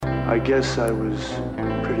I guess I was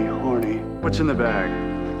pretty horny. What's in the bag?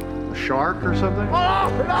 A shark or something? Oh,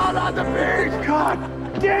 no, not the beast! God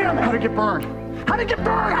damn it! How'd it get burned? How'd it get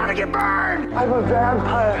burned? How'd it get burned? I'm a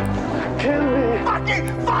vampire. Kill me.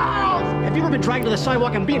 Fucking fouls! Have you ever been dragged to the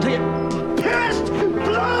sidewalk and beaten till you Pissed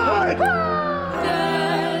blood!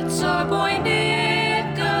 That's our boy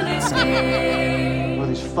Nicholas Cage. What are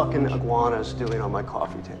these fucking iguanas doing on my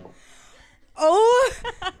coffee table? Oh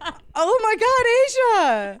my God,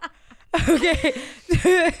 Asia. Okay.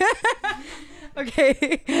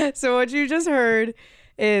 Okay. So what you just heard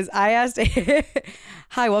is I asked,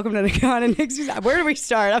 hi, welcome to the Con and Nixie's. Where do we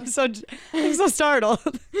start? I'm so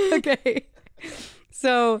startled. Okay.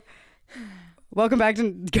 So welcome back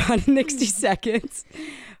to Con and 60 Seconds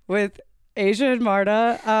with Asia and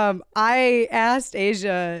Marta. I asked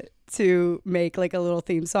Asia to make like a little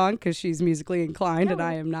theme song because she's musically inclined and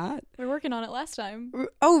I am not. We were working on it last time.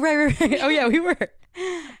 Oh, right. Oh, yeah, we were.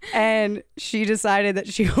 And she decided that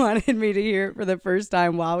she wanted me to hear it for the first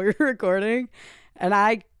time while we were recording. And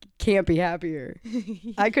I can't be happier.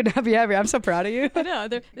 I could not be happier. I'm so proud of you. I know.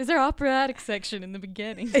 There's our operatic section in the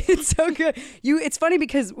beginning. It's so good. It's funny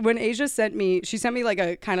because when Asia sent me like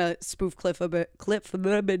a kind of spoof clip, a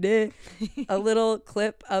little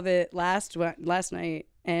clip of it last night.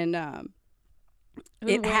 And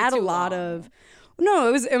it had a lot of, no,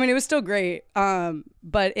 it was still great.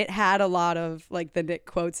 But it had a lot of like the Nick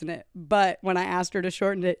quotes in it. But when I asked her to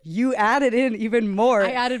shorten it, you added in even more.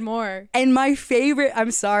 I added more. And my favorite, I'm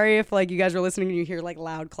sorry if like you guys are listening and you hear like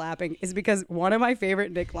loud clapping, is because one of my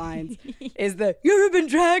favorite Nick lines is you ever been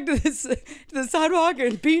dragged to the sidewalk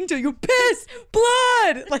and beaten till you piss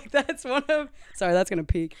blood? Like that's sorry, that's gonna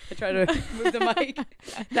peak. I try to move the mic.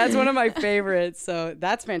 That's one of my favorites. So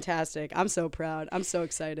that's fantastic. I'm so proud. I'm so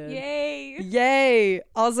excited. Yay.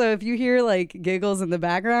 Also, if you hear like giggles in the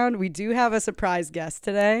background, we do have a surprise guest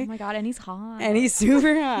today. Oh my God, and he's hot. And he's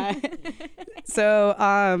super hot. So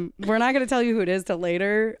we're not going to tell you who it is till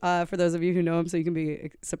later, for those of you who know him, so you can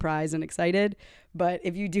be surprised and excited. But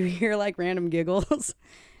if you do hear like random giggles,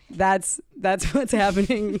 that's what's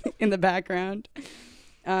happening in the background.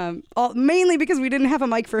 Mainly because we didn't have a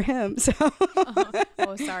mic for him. So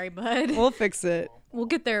oh, sorry, bud. We'll fix it. We'll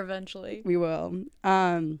get there eventually. We will.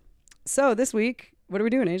 So this week, what are we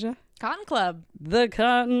doing, Asia? Cotton Club. The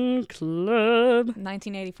Cotton Club.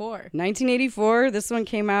 1984. 1984. This one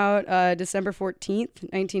came out December 14th,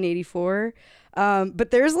 1984. But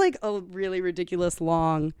there's like a really ridiculous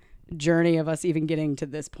long journey of us even getting to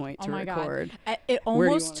this point to record. God. It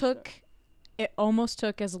almost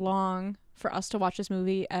took as long for us to watch this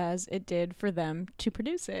movie as it did for them to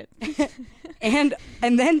produce it. and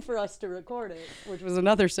then for us to record it, which was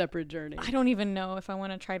another separate journey. I don't even know if I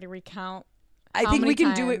want to try to recount. I think we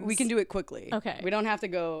can do it. We can do it quickly. Okay. We don't have to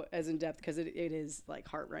go as in depth because it is like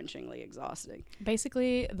heart-wrenchingly exhausting.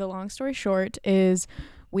 Basically, the long story short is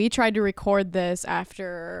we tried to record this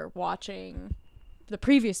after watching the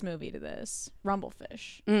previous movie to this,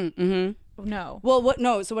 Rumblefish. Mm-hmm. No. Well, what?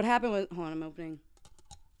 No. So what happened was, hold on, I'm opening.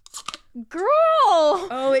 Girl.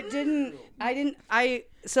 Oh, it didn't.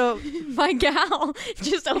 So my gal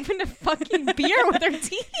just opened a fucking beer with her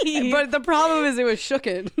teeth. But the problem is it was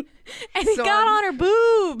shooken. And it got on her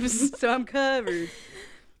boobs. So I'm covered.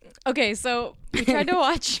 Okay, so we tried to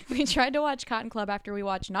watch Cotton Club after we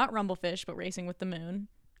watched not Rumblefish, but Racing with the Moon.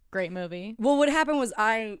 Great movie. Well, what happened was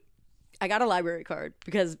I got a library card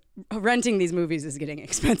because renting these movies is getting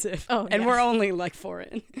expensive. Oh, and yeah. we're only like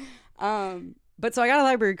foreign. But so I got a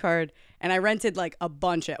library card and I rented like a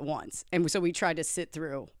bunch at once. And so we tried to sit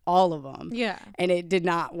through all of them. Yeah. And it did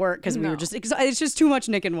not work because we were it's just too much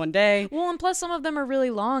Nick in one day. Well, and plus some of them are really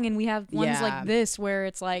long and we have ones like this where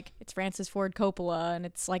it's like, it's Francis Ford Coppola and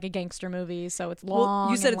it's like a gangster movie. So it's long. Well,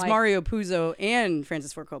 you said it's like, Mario Puzo and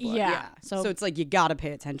Francis Ford Coppola. Yeah. So it's like you got to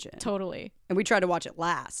pay attention. Totally. And we tried to watch it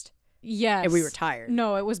last. Yes. And we were tired.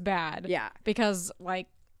 No, it was bad. Yeah. Because like,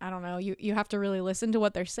 I don't know, you have to really listen to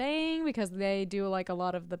what they're saying because they do like a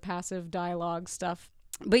lot of the passive dialogue stuff.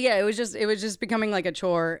 But yeah, it was just becoming like a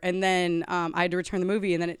chore. And then I had to return the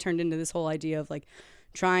movie, and then it turned into this whole idea of like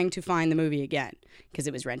trying to find the movie again because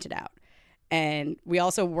it was rented out. And we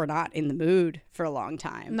also were not in the mood for a long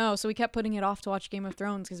time. No, so we kept putting it off to watch Game of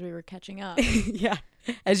Thrones because we were catching up. Yeah.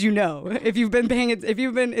 As you know, if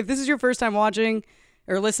this is your first time watching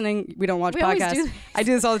or listening, we don't watch podcasts. I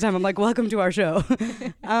do this all the time. I'm like, welcome to our show.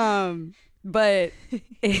 But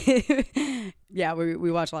yeah,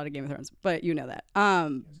 we watch a lot of Game of Thrones, but you know that.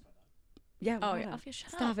 Yeah. Oh yeah. Shut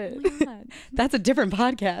Stop up. it. Oh my God. That's a different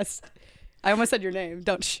podcast. I almost said your name.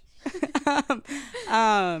 Don't.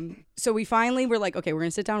 So we finally were like, okay, we're gonna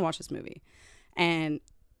sit down and watch this movie, and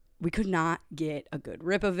we could not get a good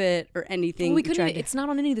rip of it or anything. Well, we couldn't. tried to- It's not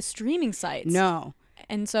on any of the streaming sites. no.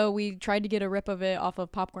 And so we tried to get a rip of it off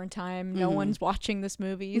of Popcorn Time. No one's watching this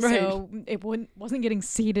movie, Right. so it wasn't getting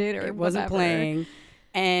seated or It wasn't whatever. playing.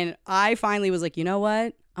 And I finally was like, you know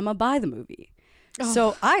what? I'm going to buy the movie.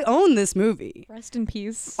 So I own this movie. Rest in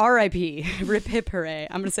peace. R.I.P. Rip hip hooray.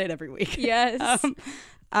 I'm going to say it every week. Yes.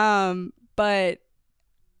 But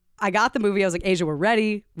I got the movie. I was like, Asia, we're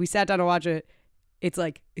ready. We sat down to watch it. It's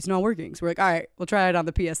like, it's not working. So we're like, all right, we'll try it on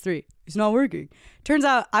the PS3. It's not working. Turns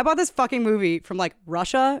out I bought this fucking movie from like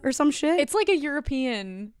Russia or some shit. It's like a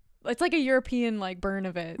European like burn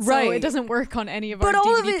of it. So Right. it doesn't work on any of but our all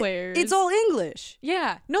DVD of it, players. it's all English.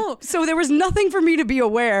 Yeah. No. So there was nothing for me to be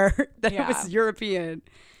aware that it Yeah. was European.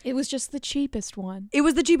 It was just the cheapest one. It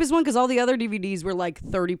was the cheapest one because all the other DVDs were like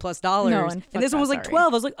 $30+. No, and fuck this one that, was like sorry.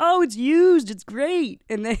 12. I was like, oh, it's used. It's great.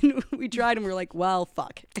 And then we tried and we were like, well,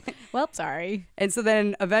 fuck. Well, sorry. And so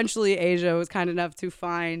then eventually Asia was kind enough to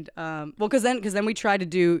find, because then we tried to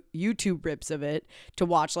do YouTube rips of it to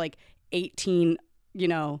watch like 18,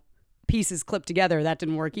 pieces clipped together. That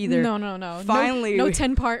didn't work either. No. Finally, no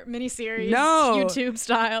 10-part miniseries. No. YouTube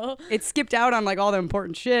style. it skipped out on like all the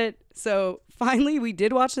important shit. So finally we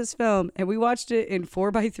did watch this film and we watched it in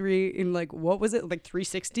 4:3 in like, what was it? Like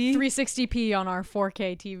 360? 360p on our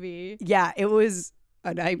 4K TV. Yeah, it was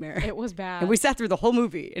a nightmare. It was bad. And we sat through the whole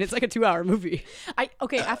movie and it's like a 2-hour movie.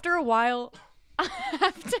 After a while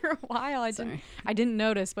I didn't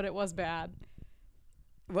notice, but it was bad.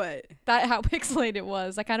 What? That how pixelated it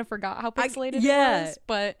was. I kind of forgot how pixelated it yeah. was,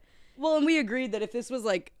 but Well, and we agreed that if this was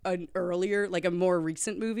like an earlier, like a more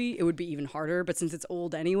recent movie, it would be even harder. But since it's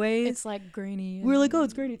old anyways, it's like grainy. we were like, oh,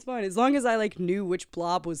 it's great, it's fine. As long as I like knew which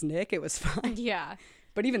blob was Nick, it was fine. Yeah.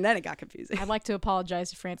 But even then, it got confusing. I'd like to apologize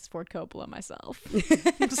to Francis Ford Coppola myself.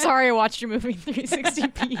 I'm sorry I watched your movie in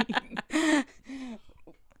 360p.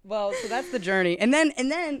 Well, so that's the journey, and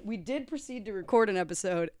then we did proceed to record an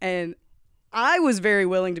episode, and I was very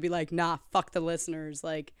willing to be like, nah, fuck the listeners,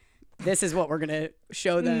 like. This is what we're gonna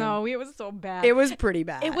show them. No, it was so bad. It was pretty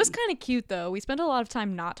bad. It was kind of cute though. We spent a lot of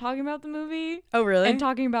time not talking about the movie. Oh, really? And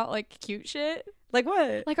talking about like cute shit. Like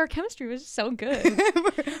what? Like our chemistry was so good.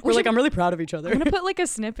 we're like, I'm really proud of each other. I'm gonna put like a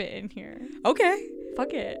snippet in here. Okay.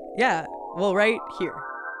 Fuck it. Yeah. Well, right here.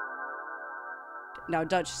 Now,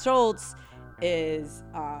 Dutch Schultz is,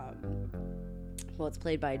 it's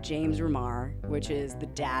played by James Remar, which is the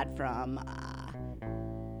dad from,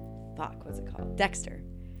 what's it called? Dexter.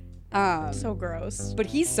 So gross. But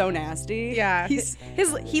he's so nasty. Yeah.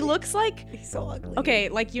 He looks like he's so ugly. okay,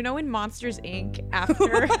 like in Monsters Inc.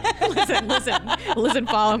 after listen,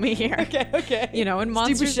 follow me here. Okay. In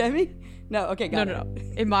Monsters Steve Buscemi? No, okay, got it. No.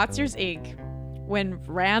 In Monsters Inc., when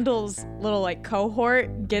Randall's little like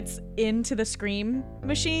cohort gets into the scream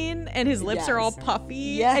machine and his lips are all Yes.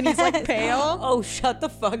 puffy and he's like pale. Oh, shut the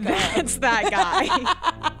fuck up. That's that guy.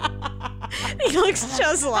 He looks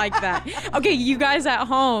just like that. Okay, you guys at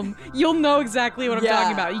home, you'll know exactly what I'm Yeah.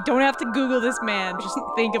 talking about. You don't have to Google this man. Just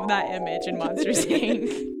think of that image in Monsters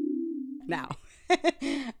Inc. Now.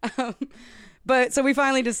 But so we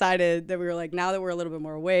finally decided that we were like, now that we're a little bit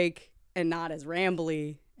more awake and not as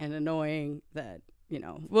rambly and annoying, that,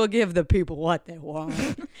 we'll give the people what they want.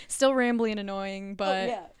 Still rambly and annoying,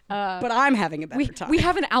 but But I'm having a better time. we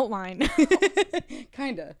have an outline.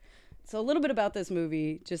 Kinda. So a little bit about this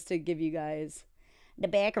movie, just to give you guys the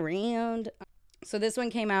background. So this one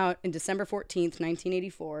came out in December 14th,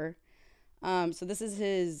 1984. So this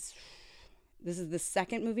is the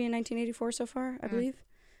second movie in 1984 so far, I believe.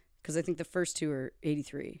 Because I think the first two are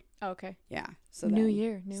 83. Okay. Yeah. So New then-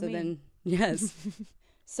 year, new So me. then, yes.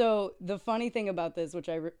 So the funny thing about this, which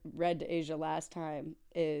I read to Asia last time,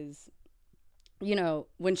 is,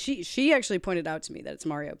 when she actually pointed out to me that it's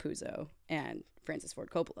Mario Puzo and Francis Ford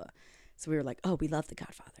Coppola. So we were like, oh, we love The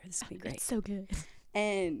Godfather. This would be great. It's so good.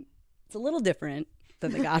 And it's a little different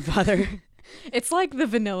than The Godfather. It's like the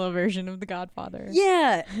vanilla version of The Godfather.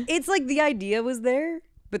 Yeah. It's like the idea was there,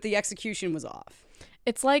 but the execution was off.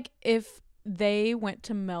 It's like if they went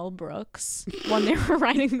to Mel Brooks when they were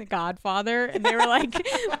writing The Godfather and they were like,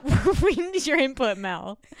 we need your input,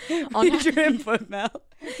 Mel. Need your input, Mel.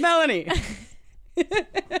 Melanie.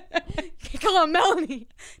 Call on Melanie.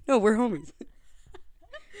 No, we're homies.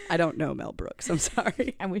 I don't know Mel Brooks. I'm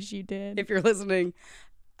sorry. I wish you did. If you're listening,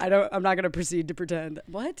 I'm not going to proceed to pretend.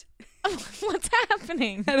 What? What's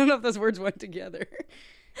happening? I don't know if those words went together.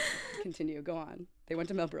 Continue. Go on. They went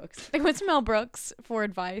to Mel Brooks. They went to Mel Brooks for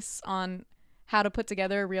advice on how to put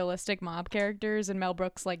together realistic mob characters, and Mel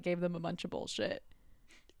Brooks like gave them a bunch of bullshit.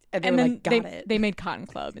 And, And they were then like, got it. they made Cotton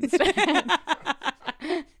Club instead.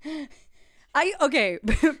 Okay,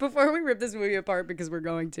 before we rip this movie apart, because we're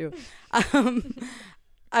going to,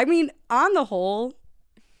 I mean, on the whole,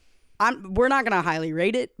 we're not gonna highly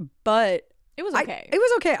rate it, but It was okay. it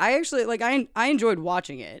was okay. I actually I enjoyed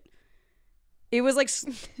watching it. It was like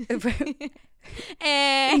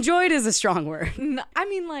enjoyed is a strong word. I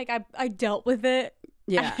mean, like I dealt with it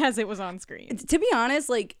Yeah. as it was on screen. To be honest,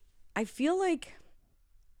 like I feel like,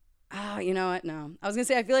 you know what? No, I was gonna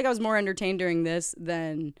say I feel like I was more entertained during this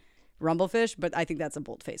than Rumblefish, but I think that's a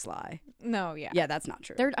bold-faced lie. No, yeah. Yeah, that's not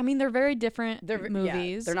true. They're very different They're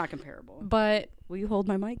movies. they're not comparable. But Will you hold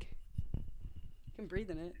my mic? You can breathe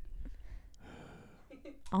in it.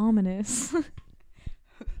 ominous.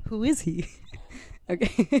 Who is he?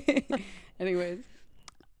 Okay. Anyways.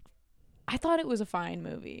 I thought it was a fine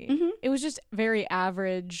movie. Mm-hmm. It was just very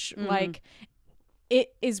average. Like,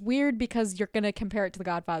 it is weird because you're gonna compare it to The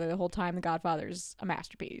Godfather the whole time. The Godfather's a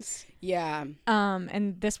masterpiece. Yeah.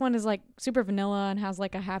 And this one is like super vanilla and has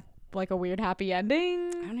like a weird happy ending.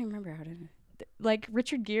 I don't even remember how to. Like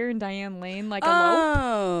Richard Gere and Diane Lane like elope,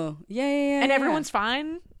 Oh. Yeah. and everyone's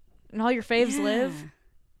fine, and all your faves Yeah. live.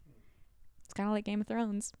 It's kind of like Game of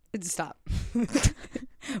Thrones Stop.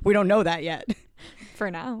 We don't know that yet.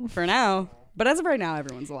 for now. For now. But as of right now,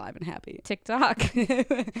 everyone's alive and happy. TikTok.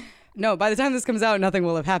 No, by the time this comes out, nothing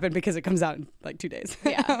will have happened because it comes out in like 2 days.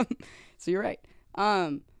 Yeah. So you're right.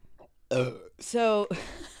 So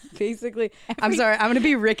basically, I'm sorry, I'm gonna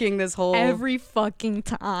be ricking this whole. Every fucking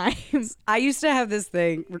time. I used to have this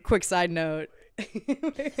thing. Quick side note.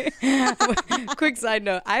 Quick side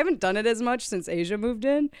note. I haven't done it as much since Asia moved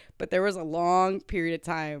in, but there was a long period of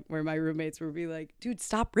time where my roommates would be like, "Dude,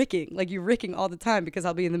 stop ricking! Like you're ricking all the time." Because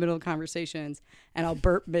I'll be in the middle of conversations and I'll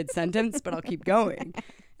burp mid sentence, but I'll keep going.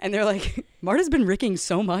 And they're like, "Marta's been ricking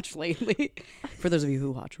so much lately." For those of you who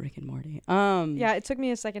watch Rick and Morty, Yeah, it took me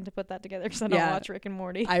a second to put that together because I don't Yeah. watch Rick and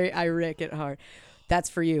Morty. I rick it hard. That's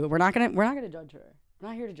for you. We're not gonna judge her. We're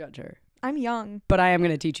not here to judge her, I'm young. but I am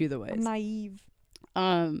gonna teach you the ways. I'm naive.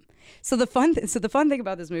 So the fun thing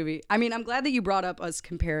about this movie, I mean, I'm glad that you brought up us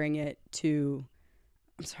comparing it to.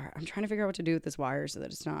 I'm sorry, I'm trying to figure out what to do with this wire so that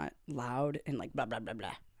it's not loud and like blah blah blah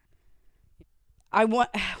blah.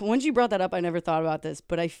 Once you brought that up, I never thought about this,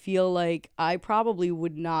 but I feel like I probably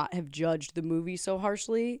would not have judged the movie so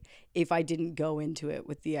harshly if I didn't go into it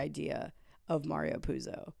with the idea of Mario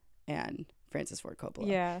Puzo and Francis Ford Coppola.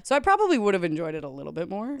 Yeah. So I probably would have enjoyed it a little bit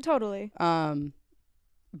more. Totally.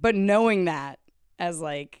 But knowing that as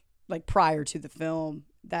like prior to the film,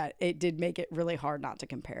 that it did make it really hard not to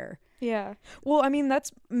compare. Yeah. Well, I mean,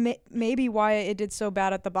 that's maybe why it did so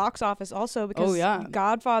bad at the box office also, because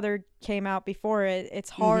Godfather came out before it. It's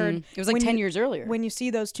hard. It was like 10 years earlier. When you see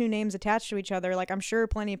those two names attached to each other, like I'm sure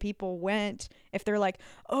plenty of people went if they're like,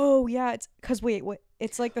 oh, yeah, it's because wait,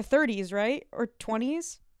 it's like the 30s, right? Or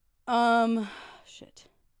 20s? Shit.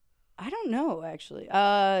 I don't know, actually.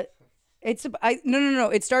 No. It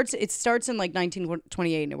starts in like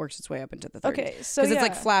 1928 and it works its way up into the 30s. Okay, so because it's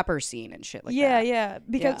like flapper scene and shit like that. Yeah.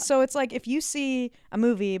 Because so it's like if you see a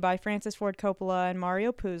movie by Francis Ford Coppola and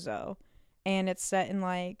Mario Puzo, and it's set in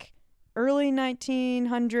like early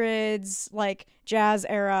 1900s, like jazz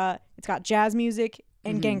era, it's got jazz music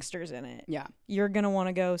and gangsters in it. Yeah. You're gonna want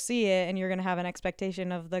to go see it, and you're gonna have an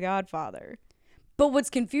expectation of The Godfather. But what's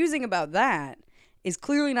confusing about that is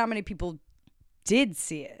clearly not many people did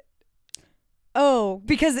see it. Oh,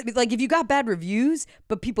 Because like if you got bad reviews,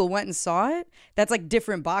 but people went and saw it, that's like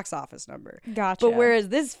different box office number. gotcha. But whereas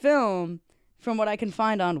this film, from what I can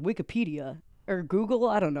find on Wikipedia or Google,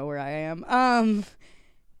 I don't know where I am.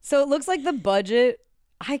 So it looks like the budget.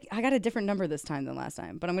 I got a different number this time than last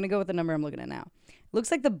time, but I'm gonna go with the number I'm looking at now. Looks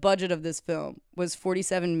like the budget of this film was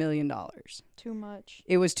 $47 million. Too much.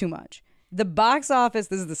 It was too much. The box office,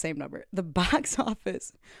 this is the same number. The box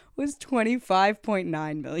office was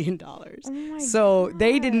 $25.9 million. Oh my So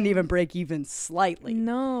they didn't even break even slightly.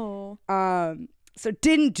 No, So it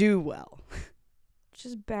didn't do well.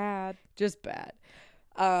 just bad. Just bad.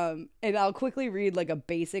 And I'll quickly read like a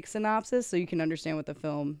basic synopsis so you can understand what the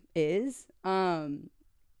film is.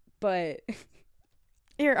 But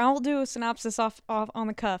Here, I'll do a synopsis off on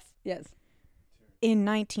the cuff. yes. In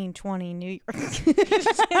 1920 New York.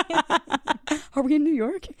 Are we in New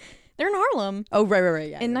York? They're in Harlem. Oh,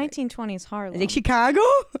 right. Yeah. In you're right. 1920s Harlem. Like Chicago?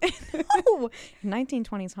 No!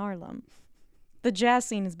 1920s Harlem. The jazz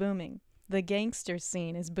scene is booming. The gangster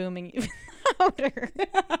scene is booming even louder.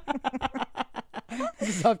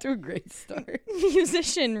 This is off to a great start.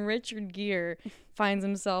 Musician Richard Gere finds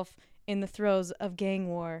himself in the throes of gang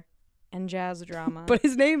war and jazz drama. But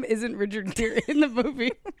his name isn't Richard Gere in the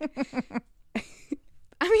movie.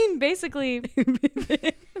 I mean, basically,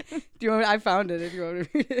 Do you want? I found it. If you want to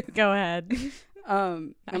read it. Go ahead.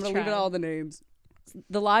 I'm gonna leave it tried. all the names.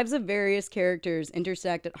 The lives of various characters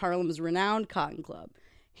intersect at Harlem's renowned Cotton Club.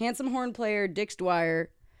 Handsome horn player Dick Dwyer,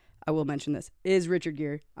 I will mention this, is Richard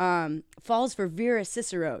Gere. Falls for Vera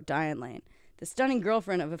Cicero, Diane Lane, the stunning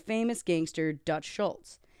girlfriend of a famous gangster, Dutch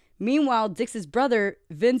Schultz. Meanwhile, Dix's brother,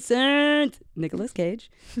 Vincent, Nicolas Cage,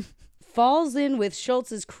 falls in with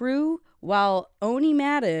Schultz's crew, while Oni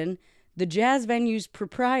Madden, the jazz venue's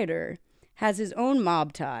proprietor, has his own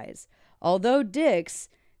mob ties. Although Dix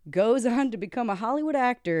goes on to become a Hollywood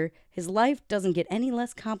actor, his life doesn't get any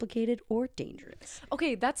less complicated or dangerous.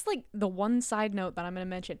 Okay, that's like the one side note that I'm going to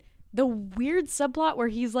mention. The weird subplot where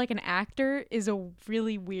he's like an actor is a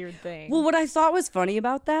really weird thing. Well, what I thought was funny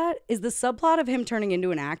about that is the subplot of him turning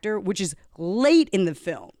into an actor, which is late in the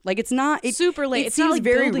film. Like, it's not... Super late. It It's seems not, like,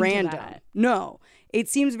 very building to random. that. No. It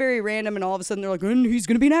seems very random, and all of a sudden they're like, he's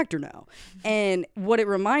going to be an actor now. And what it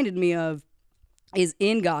reminded me of is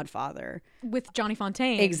in Godfather. With Johnny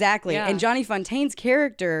Fontaine. Exactly. Yeah. And Johnny Fontaine's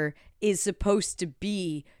character is supposed to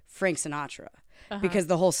be Frank Sinatra. Because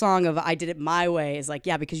the whole song of I Did It My Way is like,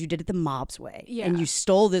 yeah, because you did it the mob's way. Yeah. And you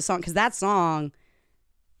stole this song. Because that song,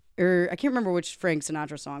 or I can't remember which Frank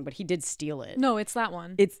Sinatra song, but he did steal it. No, it's that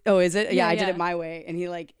one. It's, oh, is it? Yeah, Yeah, I Did yeah. It My Way. And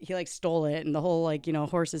he stole it. And the whole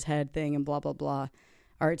horse's head thing and blah, blah, blah.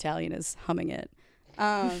 Our Italian is humming it.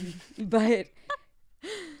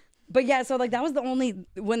 But yeah, so like that was the only,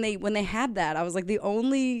 when they had that, I was like, the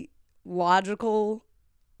only logical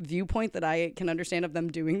viewpoint that I can understand of them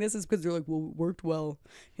doing this is because they're like, well, it worked well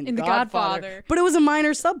in In The Godfather. Godfather. But it was a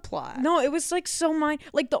minor subplot No, it was like so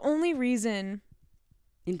like the only reason,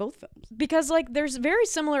 in both films. because like there's very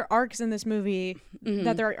similar arcs in this movie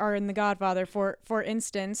that there are in The Godfather. For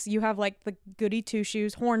instance, you have like the goody two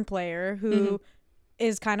shoes horn player who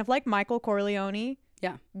is kind of like Michael Corleone.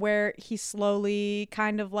 Yeah. Where he slowly,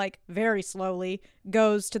 kind of like very slowly,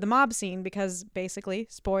 goes to the mob scene because basically,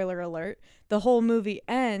 spoiler alert, the whole movie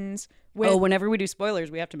ends with. Oh, whenever we do spoilers,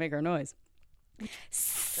 we have to make our noise.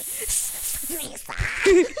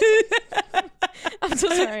 I'm so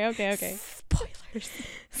sorry. Okay.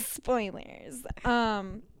 Spoilers.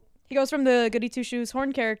 He goes from the goody two shoes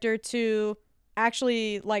horn character to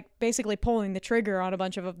actually like basically pulling the trigger on a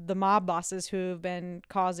bunch of the mob bosses who've been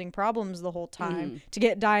causing problems the whole time to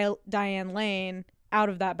get Diane Lane out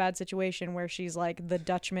of that bad situation where she's like the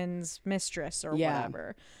Dutchman's mistress or Yeah.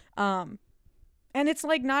 whatever. And it's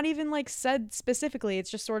like not even like said specifically. It's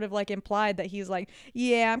just sort of like implied that he's like,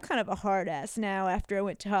 yeah, I'm kind of a hard ass now after I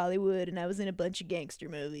went to Hollywood and I was in a bunch of gangster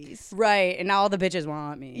movies. Right. And now all the bitches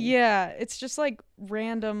want me. Yeah, it's just like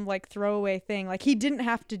random like throwaway thing. Like he didn't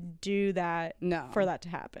have to do that No. for that to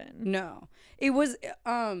happen. No. It was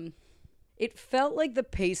it felt like the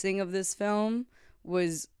pacing of this film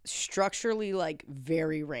was structurally like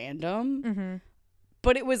very random.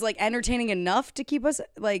 But it was like entertaining enough to keep us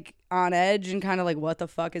like on edge and kind of like what the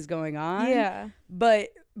fuck is going on. Yeah. But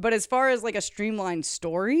as far as like a streamlined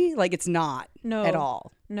story, like it's not No. at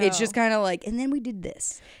all. No. It's just kind of like, and then we did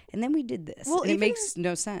this, and then we did this. Well, and it even- makes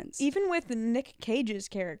no sense. Even with Nick Cage's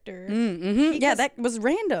character. Yeah, because- that was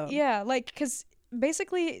random. Yeah, like because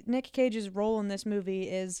basically Nick Cage's role in this movie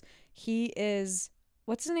is he is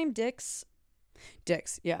what's his name? Dix's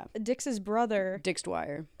brother, Dick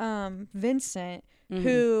Dwyer. Vincent,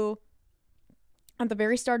 who at the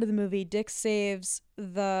very start of the movie, Dick saves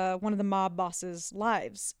one of the mob bosses'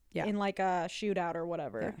 lives in like a shootout or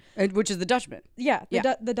whatever. Which is the Dutchman. Yeah,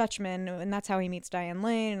 Yeah. the Dutchman, and that's how he meets Diane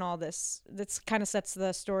Lane and all this. That's kind of sets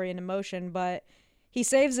the story into motion, but he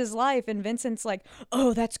saves his life, and Vincent's like,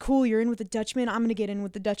 oh, that's cool, you're in with the Dutchman, I'm gonna get in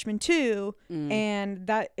with the Dutchman too. And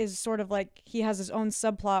that is sort of like, he has his own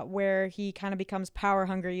subplot where he kind of becomes power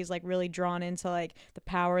hungry. He's like really drawn into like the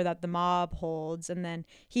power that the mob holds, and then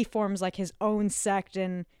he forms like his own sect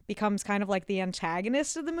and becomes kind of like the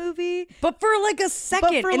antagonist of the movie. But for like a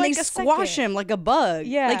second, for and like they a squash second. him like a bug.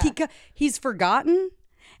 Yeah. Like he's forgotten.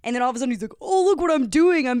 And then all of a sudden he's like, oh, look what I'm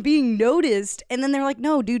doing. I'm being noticed. And then they're like,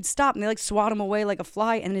 no, dude, stop. And they like swat him away like a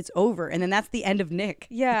fly, and then it's over. And then that's the end of Nick.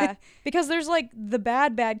 Yeah, because there's like the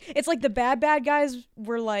bad. It's like the bad guys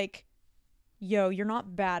were like, yo, you're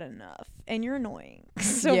not bad enough and you're annoying.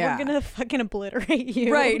 So Yeah. we're going to fucking obliterate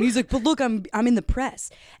you. Right. And he's like, but look, I'm in the press.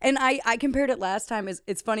 And I compared it last time.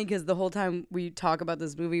 It's funny because the whole time we talk about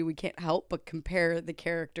this movie, we can't help but compare the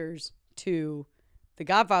characters to The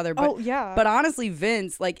Godfather. But, Oh, yeah. But honestly,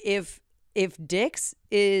 Vince, like if Dix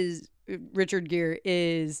is Richard Gere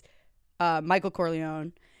is Michael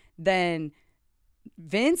Corleone, then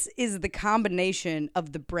Vince is the combination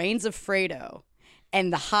of the brains of Fredo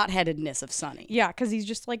and the hot-headedness of Sonny. Yeah, because he's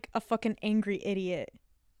just like a fucking angry idiot.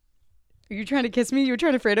 Are you trying to kiss me? You were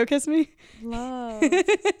trying to Fredo kiss me? Love.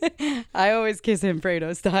 I always kiss him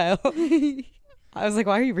Fredo style. I was like,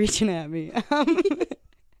 why are you reaching at me?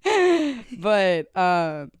 But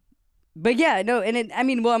yeah, no, and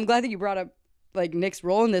I'm glad that you brought up like Nick's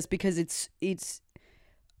role in this, because it's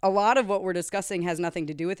a lot of what we're discussing has nothing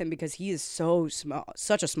to do with him, because he is so small,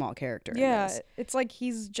 such a small character. Yeah, in this. it's like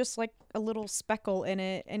he's just like a little speckle in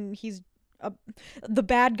it, and he's the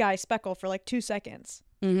bad guy speckle for like 2 seconds.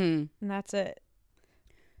 Mm-hmm. And that's it.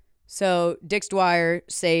 So Dix Dwyer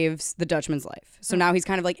saves the Dutchman's life. So now he's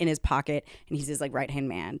kind of like in his pocket, and he's his like right-hand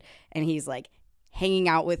man, and he's like hanging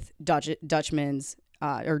out with Dutchman's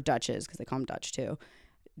or Dutch's, because they call him Dutch too.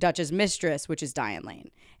 Dutch's mistress, which is Diane Lane.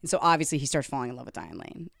 And so obviously he starts falling in love with Diane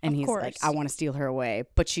Lane, and he's like, I want to steal her away,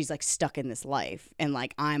 but she's like stuck in this life, and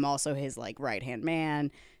like I'm also his like right-hand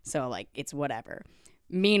man, so like it's whatever.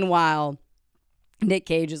 Meanwhile, Nick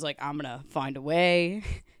Cage is like, I'm gonna find a way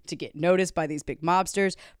to get noticed by these big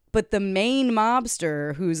mobsters. But the main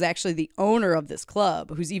mobster, who's actually the owner of this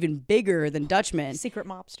club, who's even bigger than Dutchman, Secret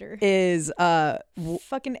mobster, is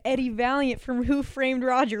fucking Eddie Valiant from Who Framed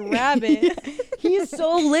Roger Rabbit. he is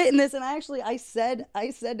so lit in this. And actually, I said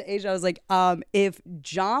to Asia, I was like, if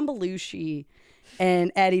John Belushi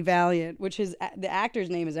and Eddie Valiant, which the actor's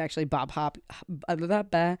name is actually Bob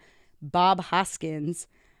Hoskins.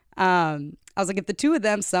 I was like, if the two of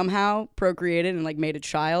them somehow procreated and like made a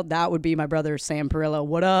child, that would be my brother Sam Perillo.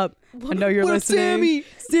 What up? I know you're listening.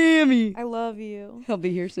 Sammy. I love you. He'll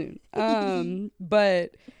be here soon.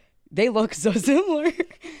 But they look so similar.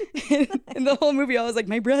 In the whole movie, I was like,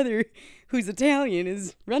 my brother, who's Italian,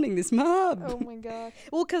 is running this mob. Oh my god.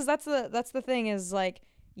 Well, because that's the thing is like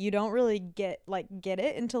you don't really get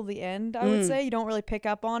it until the end. I would say you don't really pick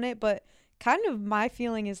up on it, but kind of my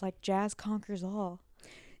feeling is like Jazz conquers all.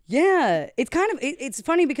 Yeah, it's kind of it's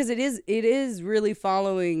funny because it is really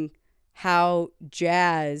following how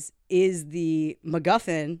Jazz is the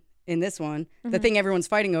MacGuffin in this one, the thing everyone's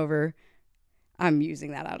fighting over. I'm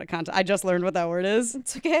using that out of context. I just learned what that word is.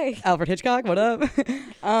 It's okay. Alfred Hitchcock, what up?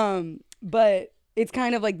 But it's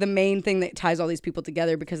kind of like the main thing that ties all these people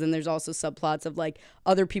together, because then there's also subplots of like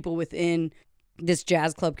other people within this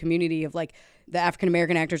jazz club community of like the African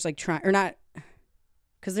American actors like trying or not,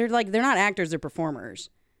 because they're not actors, they're performers.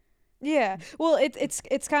 Yeah. Well,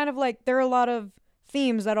 it's kind of like there are a lot of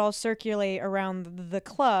themes that all circulate around the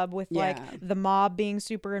club with like the mob being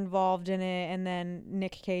super involved in it, and then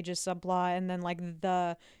Nick Cage's subplot, and then like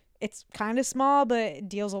it's kind of small, but it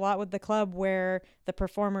deals a lot with the club where the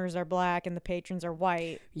performers are black and the patrons are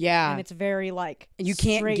white. Yeah. And it's very like you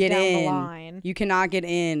can't straight get down in. The line. You cannot get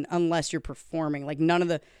in unless you're performing. Like none of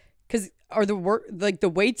the, because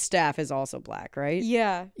the wait staff is also black, right?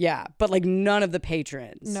 Yeah. Yeah, but like none of the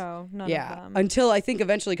patrons. No, none of them. Until I think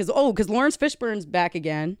eventually, because Lawrence Fishburne's back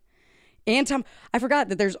again, and I forgot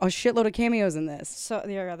that there's a shitload of cameos in this. So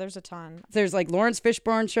yeah, there's a ton. There's like Lawrence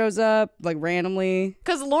Fishburne shows up like randomly.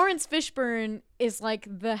 Because Lawrence Fishburne is like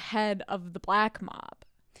the head of the black mob.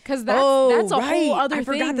 Because that's a whole other thing. I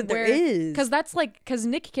forgot that there is. Because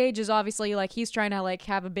Nick Cage is obviously like he's trying to like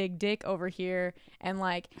have a big dick over here and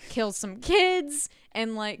like kill some kids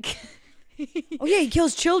and like. Oh yeah, he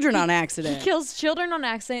kills children on accident. He kills children on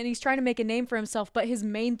accident, and he's trying to make a name for himself. But his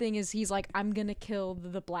main thing is he's like, I'm gonna kill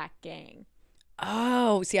the black gang.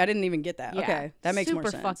 Oh, see, I didn't even get that. Yeah, okay, that makes more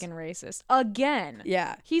sense. Super fucking racist again.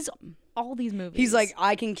 Yeah, he's all these movies. He's like,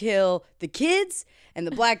 I can kill the kids and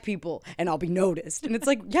the black people, and I'll be noticed. And it's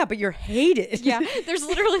like, yeah, but you're hated. Yeah, there's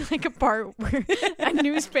literally like a part where a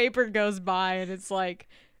newspaper goes by, and it's like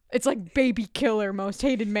baby killer, most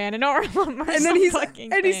hated man in Harlem. And then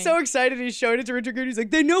he's so excited. He showed it to Richard Gere. He's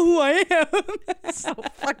like, they know who I am. So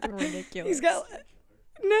fucking ridiculous. He's got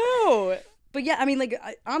no. But yeah, I mean, like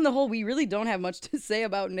on the whole, we really don't have much to say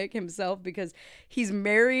about Nick himself because he's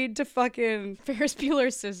married to fucking Ferris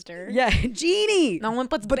Bueller's sister. Yeah, Jeannie. No one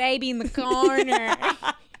puts baby in the corner.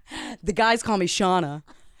 The guys call me Shauna.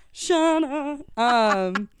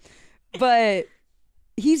 But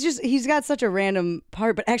he's got such a random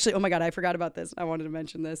part. But actually, oh my God, I forgot about this. I wanted to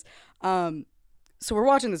mention this. So we're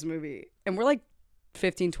watching this movie and we're like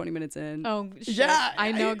 15, 20 minutes in. Oh, shit. Yeah.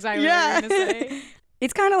 I know exactly what you're going to say.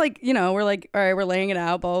 It's kind of like, we're like, all right, we're laying it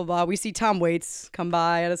out, blah, blah, blah. We see Tom Waits come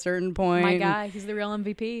by at a certain point. My guy, he's the real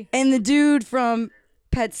MVP. And the dude from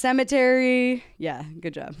Pet Sematary. Yeah,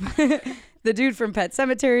 good job. The dude from Pet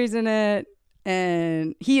Sematary's in it.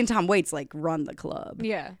 And he and Tom Waits like run the club.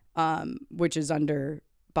 Yeah. Which is under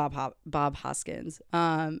Bob Hoskins.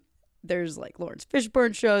 There's like Lawrence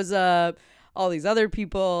Fishburne shows up, all these other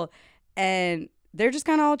people, and they're just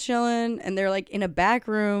kind of all chilling, and they're like in a back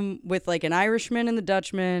room with like an Irishman and the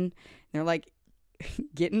Dutchman. And they're like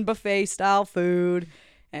getting buffet style food.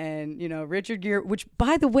 And, you know, Richard Gere, which,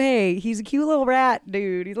 by the way, he's a cute little rat,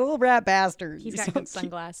 dude. He's a little rat bastard. He's got so good cute.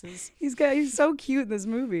 sunglasses. He's so cute in this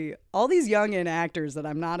movie. All these young-in actors that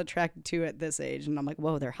I'm not attracted to at this age. And I'm like,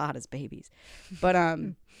 whoa, they're hot as babies. But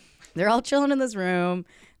they're all chilling in this room.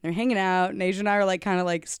 They're hanging out. And Asia and I are like kind of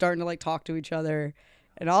like starting to like talk to each other.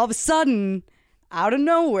 And all of a sudden, out of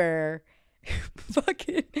nowhere,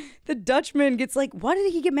 fucking the Dutchman gets like, what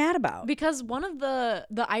did he get mad about? Because one of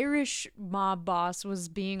the Irish mob boss was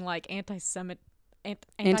being like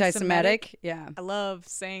anti-Semitic. Yeah. I love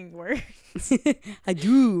saying words. I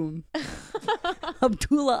do.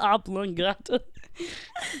 Abdullah Oblongata.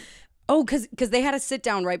 Oh, because they had a sit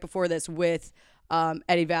down right before this with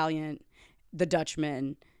Eddie Valiant, the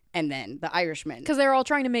Dutchman, and then the Irishman. Because they were all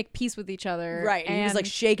trying to make peace with each other. Right. And he was like,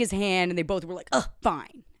 shake his hand, and they both were like,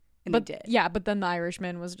 fine. And but they did. Yeah, but then the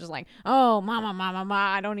Irishman was just like, oh, mama.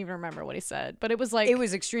 I don't even remember what he said. But it was like... It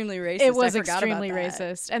was extremely racist. It was I forgot extremely about that.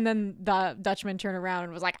 racist. And then the Dutchman turned around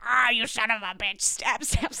and was like, you son of a bitch. Stab.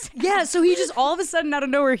 Yeah, so he just all of a sudden out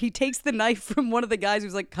of nowhere, he takes the knife from one of the guys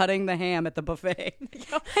who's like cutting the ham at the buffet.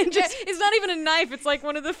 And just, it's not even a knife. It's like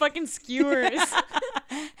one of the fucking skewers.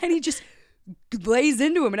 And he just lays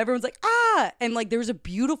into him and everyone's like, ah. And like there was a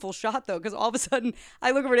beautiful shot though, because all of a sudden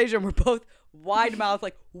I look over at Asia and we're both wide mouth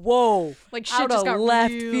like, whoa, like shit out just of got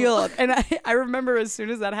left real. field. And I remember as soon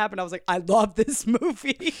as that happened, I was like, I love this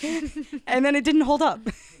movie. And then it didn't hold up.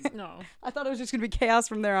 No. I thought it was just gonna be chaos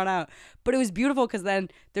from there on out. But it was beautiful because then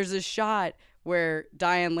there's this shot where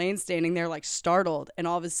Diane Lane's standing there like startled, and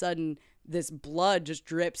all of a sudden this blood just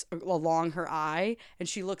drips along her eye, and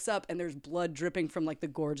she looks up and there's blood dripping from like the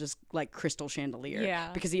gorgeous like crystal chandelier.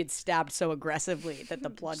 Yeah. Because he had stabbed so aggressively that the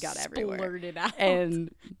blood got everywhere. Splurted out.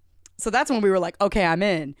 And so that's when we were like, okay, I'm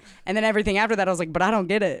in. And then everything after that I was like, but I don't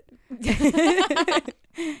get it.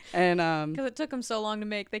 And Because it took them so long to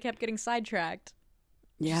make, they kept getting sidetracked.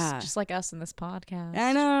 yeah. Just like us in this podcast.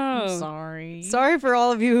 I know. I'm sorry. Sorry for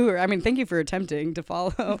all of you thank you for attempting to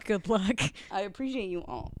follow. Good luck. I appreciate you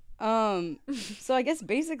all. So I guess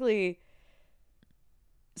basically,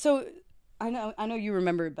 so I know you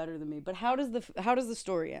remember it better than me, but how does the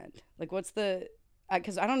story end? Like, what's the?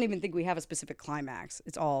 Because I don't even think we have a specific climax.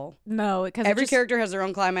 It's all No, because every character has their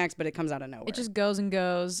own climax, but it comes out of nowhere. It just goes and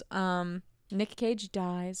goes. Nick Cage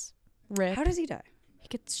dies. Rip. How does he die? He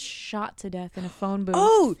gets shot to death in a phone booth.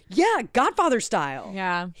 Oh yeah, Godfather style.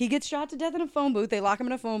 Yeah. He gets shot to death in a phone booth. They lock him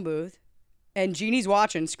in a phone booth, and Jeannie's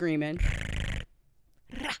watching, screaming.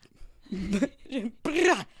 They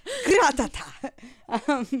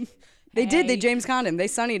did. They James Conned him. They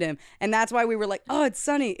Sonny'd him, and that's why we were like, "Oh, it's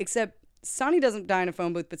Sonny." Except Sonny doesn't die in a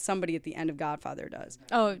phone booth, but somebody at the end of Godfather does.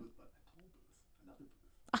 Oh.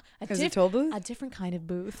 Was it a toll booth? A different kind of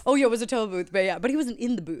booth. Oh yeah, it was a toll booth, but he wasn't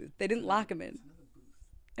in the booth. They didn't lock him in.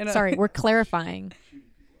 Sorry, we're clarifying.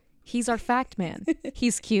 He's our fact man.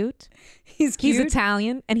 He's cute. He's cute. He's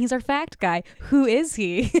Italian, and he's our fact guy. Who is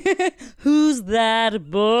he? Who's that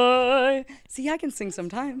boy? See, I can sing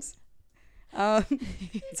sometimes.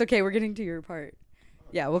 It's okay. We're getting to your part.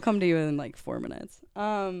 Yeah, we'll come to you in like 4 minutes.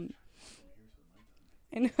 I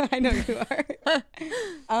know you are.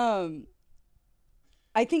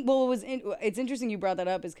 I think it's interesting you brought that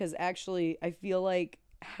up is because actually I feel like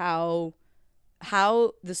how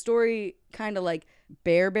the story kind of like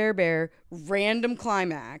bear random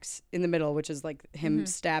climax in the middle, which is like him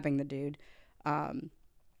stabbing the dude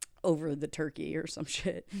over the turkey or some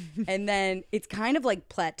shit. And then it's kind of like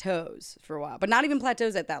plateaus for a while, but not even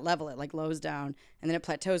plateaus at that level. It like lows down and then it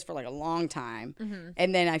plateaus for like a long time.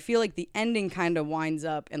 And then I feel like the ending kind of winds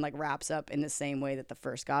up and like wraps up in the same way that the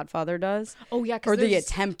first Godfather does. Oh yeah, or the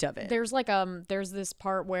attempt of it. There's like there's this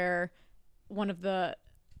part where one of the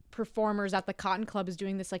performers at the Cotton Club is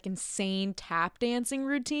doing this like insane tap dancing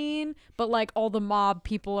routine, but like all the mob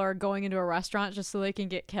people are going into a restaurant just so they can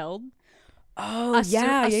get killed. Oh,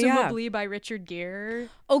 yeah. Assumably by Richard Gere.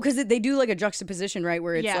 Oh, because they do like a juxtaposition, right?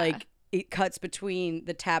 Where it's Yeah. like it cuts between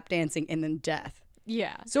the tap dancing and then death.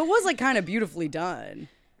 Yeah. So it was like kind of beautifully done.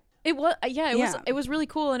 It was Yeah. it was really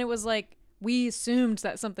cool, and it was like we assumed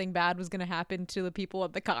that something bad was going to happen to the people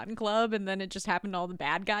at the Cotton Club, and then it just happened to all the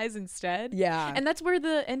bad guys instead. Yeah. And that's where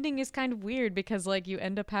the ending is kind of weird because like you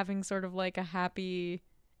end up having sort of like a happy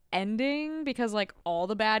ending because like all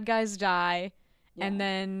the bad guys die. And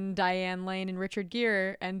then Diane Lane and Richard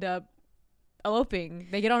Gere end up eloping.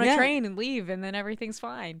 They get on a train and leave, and then everything's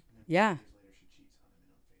fine. Yeah.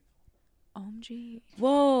 OMG.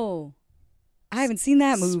 Whoa. I haven't seen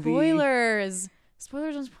that movie. Spoilers on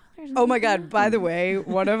spoilers. Oh my God. By the way,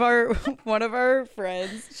 one of our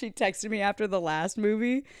friends, she texted me after the last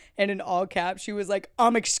movie and in all caps, she was like,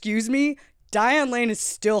 excuse me, Diane Lane is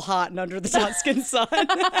still hot and Under the Tuscan Sun.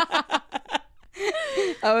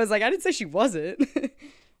 I was like, I didn't say she wasn't.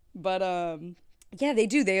 But yeah, they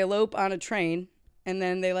do. They elope on a train and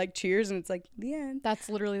then they like cheers and it's like the end. That's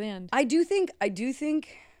literally the end. I do think,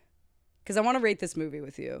 because I want to rate this movie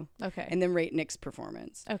with you. Okay. And then rate Nick's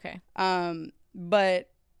performance. Okay. But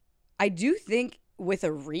I do think with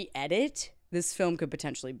a re-edit, this film could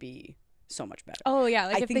potentially be so much better. Oh yeah,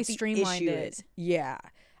 like I if think they the streamlined issue it. Yeah.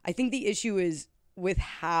 I think the issue is with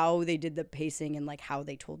how they did the pacing and like how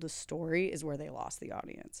they told the story is where they lost the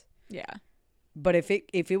audience. Yeah. But if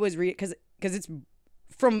it was because it's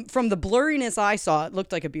from the blurriness I saw, it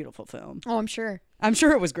looked like a beautiful film. Oh, I'm sure. I'm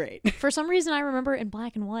sure it was great. For some reason, I remember it in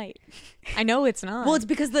black and white. I know it's not. Well, it's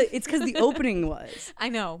because the opening was. I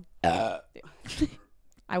know. I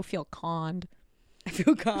feel conned. I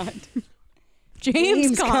feel conned.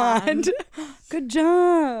 James conned. Good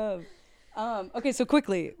job. Okay, so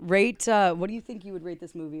quickly rate. What do you think you would rate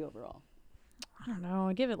this movie overall? I don't know.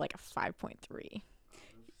 I'd give it like a 5.3.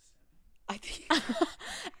 I think.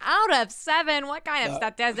 Out of 7. What kind of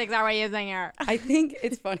statistics are we using here? I think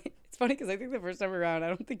it's funny. It's funny because I think the first time around, I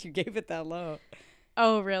don't think you gave it that low.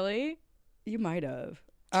 Oh, really? You might have.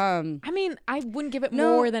 I mean, I wouldn't give it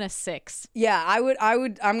No. more than a 6. Yeah, I would.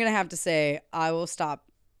 I'm gonna have to say I will stop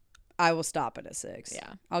at a 6.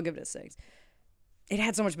 Yeah. I'll give it a 6. It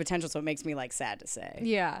had so much potential, so it makes me like sad to say.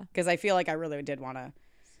 Yeah. Because I feel like I really did want to.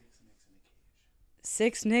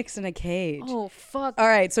 6 Nicks in a cage. Oh, fuck. All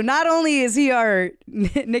right, so not only is he our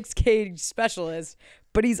Nick's Cage specialist,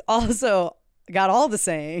 but he's also got all the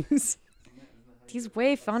sayings. He's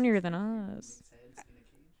way funnier than us.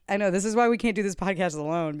 I know, this is why we can't do this podcast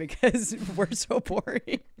alone, because we're so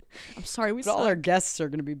boring. I'm sorry, we But all our guests are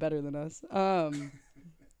going to be better than us.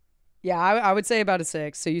 Yeah, I would say about a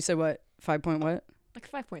 6. So you said what? 5 point what? Like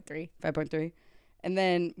 5.3. 5.3. And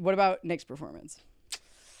then what about Nick's performance?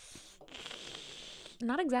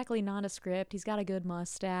 Not exactly nondescript. He's got a good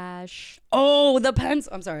mustache. Oh, the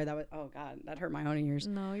pencil. I'm sorry. Oh God, that hurt my own ears.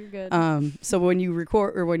 No, you're good. So when you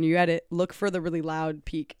record or when you edit, look for the really loud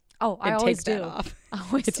peak. Oh, I and always take do. that off. I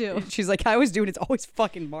always do. She's like, I always do, and it's always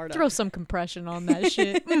fucking Marta. Throw some compression on that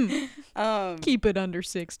shit. Keep it under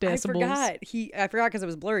 6 decibels. I forgot because it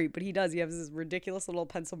was blurry, but he does. He has this ridiculous little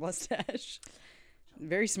pencil mustache.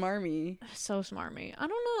 Very smarmy. So smarmy. I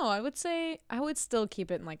don't know. I would say I would still keep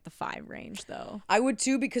it in like the 5 range though. I would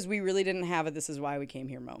too, because we really didn't have a "this is why we came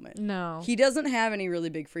here" moment. No. He doesn't have any really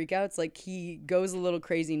big freakouts. Like he goes a little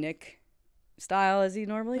crazy Nick style as he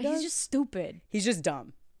normally But does. he's just stupid. He's just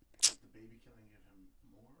dumb.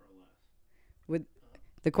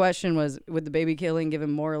 The question was, would the baby killing give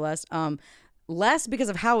him more or less? Less because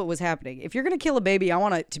of how it was happening. If you're going to kill a baby, I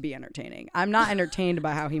want it to be entertaining. I'm not entertained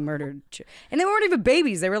by how he murdered. And they weren't even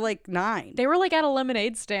babies. They were like 9. They were like at a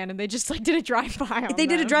lemonade stand and they just like did a drive-by on They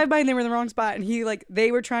did a them. drive-by and they were in the wrong spot. And he like,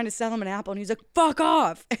 they were trying to sell him an apple. And he's like, fuck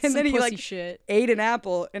off. And Some then he pussy like shit. ate an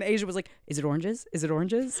apple. And Asia was like, is it oranges? Is it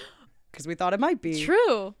oranges? Because we thought it might be.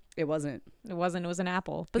 True. It wasn't. It wasn't. It was an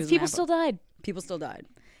apple. But was an people apple. still died. People still died.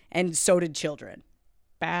 And so did children.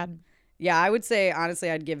 Bad. Yeah, I would say,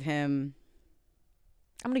 honestly, I'd give him...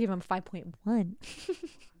 I'm going to give him a 5.1.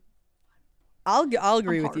 I'll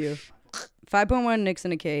agree with you. 5.1 Nicks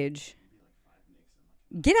in a cage.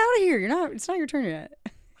 Get out of here. It's not your turn yet.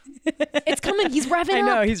 It's coming. He's revving I up.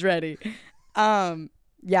 know, he's ready.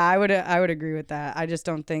 Yeah, I would agree with that. I just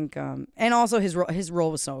don't think and also his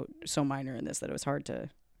role was so minor in this that it was hard to.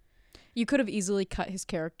 You could have easily cut his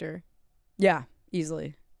character. Yeah,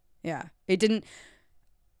 easily. Yeah. It didn't.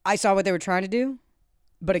 I saw what they were trying to do,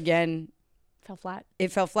 but again, Fell flat.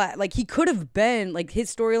 it fell flat. Like he could have been like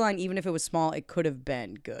his storyline, even if it was small, it could have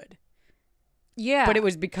been good. Yeah. But it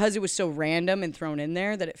was because it was so random and thrown in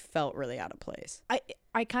there that it felt really out of place.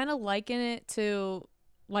 I kind of liken it to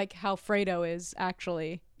like how Fredo is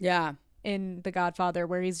actually Yeah. in The Godfather,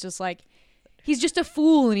 where he's just like, he's just a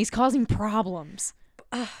fool and he's causing problems.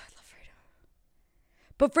 I love Fredo.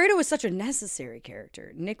 But Fredo was such a necessary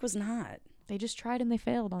character. Nick was not. They just tried and they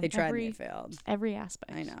failed on They tried every, and they failed. every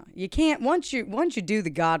aspect. I know. You can't once you do The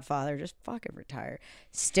Godfather, just fucking retire.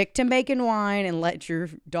 Stick to making wine and let your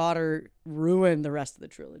daughter ruin the rest of the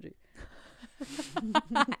trilogy.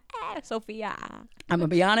 Sophia. I'm gonna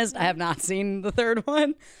be honest, I have not seen the third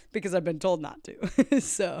one because I've been told not to.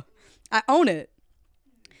 So I own it.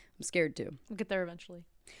 I'm scared to. We'll get there eventually.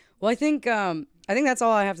 Well, I think that's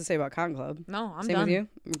all I have to say about Con Club. No, I'm Same done. with you.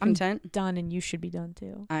 You're I'm content. done, and you should be done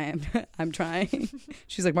too. I am. I'm trying.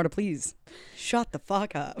 She's like, Marta, please shut the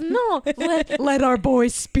fuck up. No, let our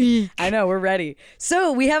boys speak. I know, we're ready.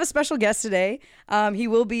 So we have a special guest today. He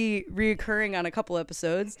will be reoccurring on a couple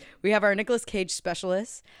episodes. We have our Nicolas Cage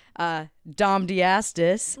specialist, Dom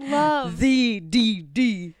Diastis. Love. The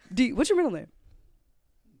D. What's your middle name?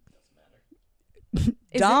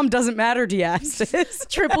 Dom doesn't matter, Diastis.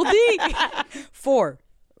 Triple D. 4.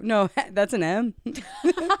 No, that's an M.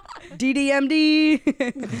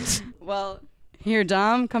 DDMD. Well, here,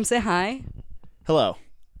 Dom, come say hi. Hello.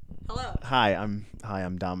 Hello. Hi,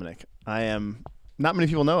 I'm Dominic. I am, not many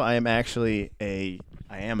people know, I am actually a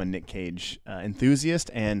Nick Cage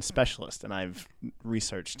enthusiast and specialist, and I've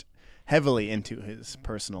researched heavily into his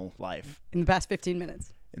personal life In the past 15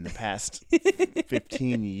 minutes. in the past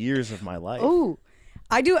 15 years of my life. Oh,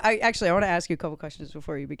 I do. I want to ask you a couple questions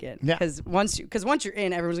before you begin. Yeah. Because once you're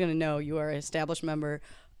in, everyone's going to know you are an established member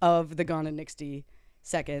of the Gone in 60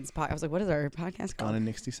 Seconds podcast. I was like, what is our podcast called? Gone in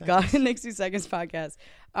 60 seconds. Gone in 60 Seconds podcast.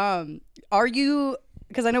 Are you?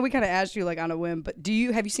 Because I know we kind of asked you like on a whim, but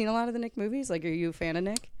have you seen a lot of the Nick movies? Like, are you a fan of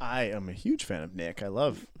Nick? I am a huge fan of Nick. I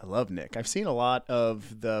love Nick. I've seen a lot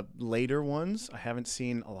of the later ones. I haven't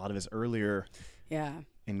seen a lot of his earlier Yeah.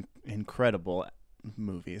 incredible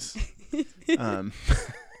movies.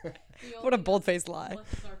 What a bold-faced lie.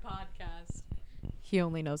 Our podcast. He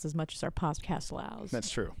only knows as much as our podcast allows. That's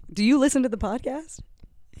true. Do you listen to the podcast?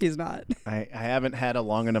 He's not. I haven't had a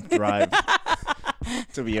long enough drive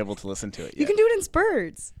to be able to listen to it yet. You can do it in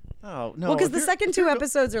spurts. Oh, no. Well, because if the you're- second if two you're go-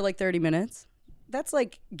 episodes are like 30 minutes. That's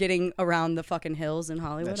like getting around the fucking hills in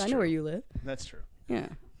Hollywood. That's I know true. where you live. That's true. Yeah.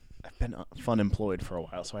 I've been fun employed for a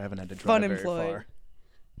while, so I haven't had to drive Fun very employed. far.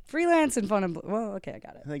 Freelance and fun. Well, okay, I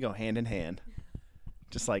got it. They go hand in hand.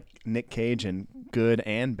 Just like Nick Cage in good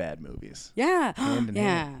and bad movies. Yeah. Hand in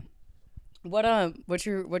yeah. hand. What's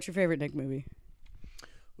your favorite Nick movie?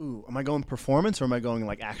 Ooh, am I going performance or am I going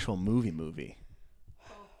like actual movie?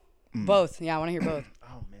 Both. Yeah, I want to hear both.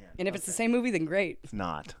 Oh man. And if it's the same movie, then great. It's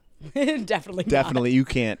not. Definitely. Definitely you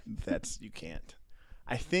can't. You can't.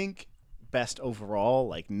 I think best overall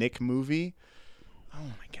like Nick movie. Oh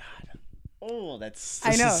my god. Oh, this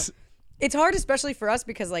I know. is- It's hard, especially for us,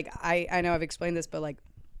 because like I know I've explained this, but like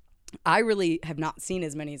I really have not seen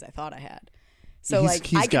as many as I thought I had. So He's- like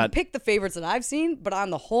he's I can got- pick the favorites that I've seen, but on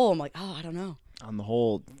the whole, I'm like, oh, I don't know. on the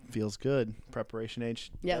whole feels good. Preparation H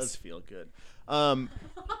Yes. does feel good. On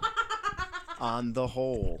the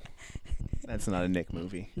whole, that's not a Nick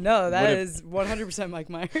movie. No, that What if- is 100% Mike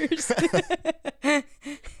Myers.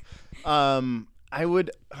 I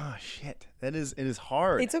would. Oh shit, it is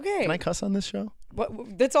hard. It's okay. Can I cuss on this show?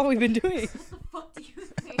 That's all we've been doing. What do you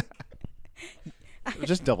think?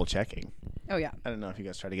 Just double checking. Oh yeah. I don't know if you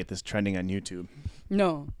guys try to get this trending on YouTube.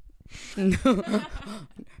 No. No.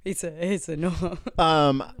 It's a no.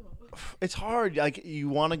 It's hard. Like you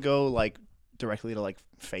want to go like directly to like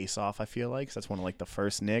Face Off. I feel like 'cause that's one of like the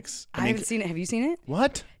first Nicks. I haven't seen it. Have you seen it?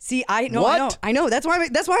 What? See, I know. What? I know. That's why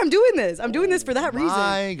I'm doing this. I'm doing this for that reason.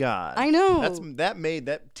 My God. I know.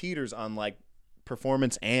 That teeters on like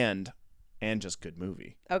performance and just good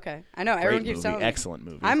movie. Okay. I know. Great Everyone keeps movie. telling me. Excellent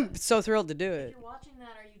movie. I'm so thrilled to do it. If you're watching that,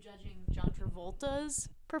 are you judging John Travolta's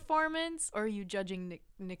performance, or are you judging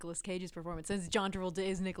Nicolas Cage's performance? Since John Travolta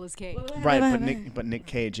is Nicolas Cage. right, but Nick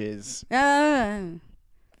Cage is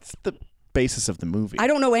it's the basis of the movie. I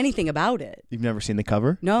don't know anything about it. You've never seen the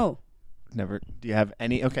cover? No. Never. Do you have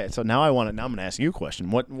any? Okay, so now I'm going to ask you a question.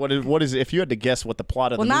 What is if you had to guess what the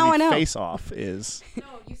plot of Well, the now I movie know. Face Off is? No,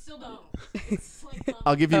 you still don't. It's like,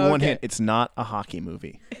 I'll give you Oh, one okay. hint. It's not a hockey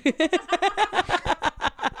movie.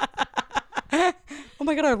 Oh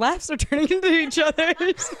my God, our laughs are turning into each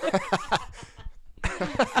other's.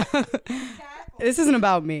 This isn't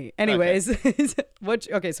about me. Anyways,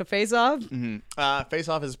 okay, so Face Off. Face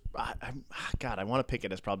Off is God. I want to pick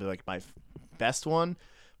it as probably like my best one.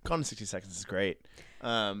 Gone in 60 Seconds is great.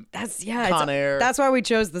 That's Con Air. That's why we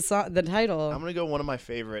chose the title. I'm gonna go one of my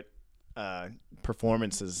favorite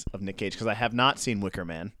performances of Nick Cage because I have not seen Wicker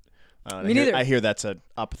Man. Me neither. I hear that's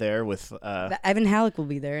up there with. Evan Halleck will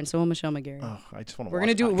be there, and so will Michelle McGarry. Oh, I just want to. We're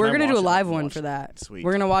gonna do a live one for that. Sweet.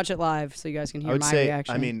 We're gonna watch it live so you guys can hear I would my say.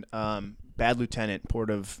 reaction. I mean, Bad Lieutenant, Port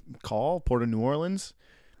of New Orleans.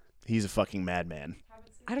 He's a fucking madman.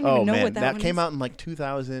 I don't Oh even know man, what that one came is. out in like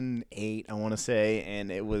 2008, I want to say, and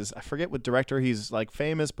it was I forget what director. He's like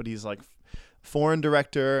famous, but he's like foreign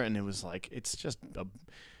director, and it was like it's just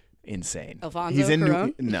insane. Alfonso He's in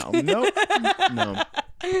Cuarón? no.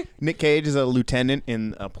 Nick Cage is a lieutenant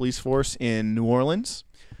in a police force in New Orleans.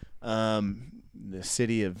 the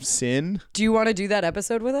city of sin. Do you want to do that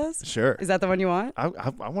episode with us? Sure. Is that the one you want? I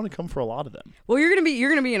want to come for a lot of them. Well, you're gonna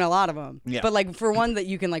be in a lot of them. Yeah. But like for one that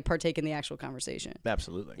you can like partake in the actual conversation.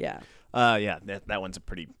 Absolutely. Yeah. Yeah. That one's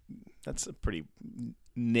that's a pretty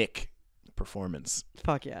Nick performance.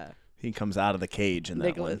 Fuck yeah. He comes out of the cage in that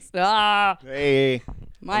Nicholas. one. Ah, Hey.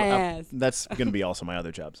 my ass. That's gonna be also my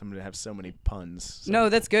other job. So I'm gonna have so many puns. So. No,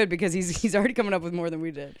 that's good because he's already coming up with more than we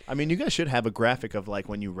did. I mean, you guys should have a graphic of like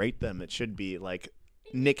when you rate them. It should be like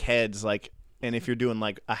Nick heads, like, and if you're doing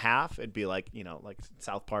like a half, it'd be like, you know, like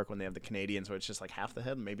South Park when they have the Canadians where it's just like half the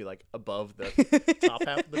head, maybe like above the top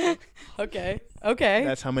half of the head. Okay.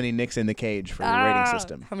 That's how many Nicks in the cage for your rating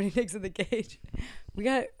system. How many Nicks in the cage?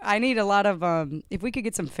 I need a lot of if we could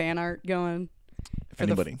get some fan art going for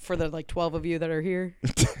Anybody. for the like 12 of you that are here.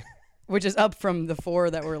 Which is up from the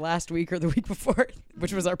 4 that were last week or the week before,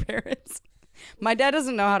 which was our parents. My dad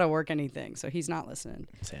doesn't know how to work anything, so he's not listening.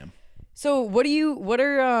 Sam. So what do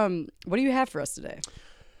you have for us today?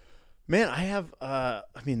 Man, I have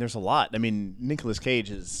there's a lot. I mean, Nicolas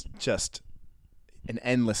Cage is just an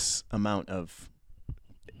endless amount of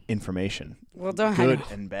information. Well, don't good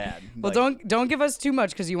and bad. Well, don't give us too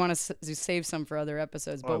much because you want to save some for other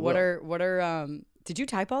episodes. But what are did you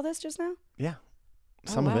type all this just now? Yeah.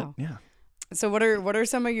 Some of it. wow. Yeah. So what are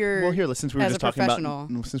some of your Well, here, since we were as just a talking professional?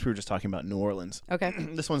 about New Orleans. Okay.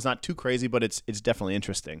 This one's not too crazy, but it's definitely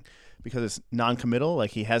interesting because it's non-committal.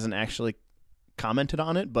 Like he hasn't actually commented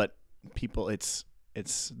on it, but it's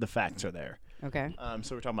the facts are there. Okay.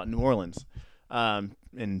 So we're talking about New Orleans,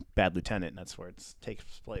 in Bad Lieutenant. That's where it takes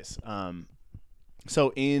place.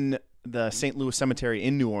 So in the St. Louis Cemetery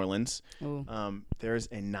in New Orleans, there's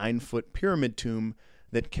a 9-foot pyramid tomb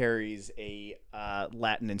that carries a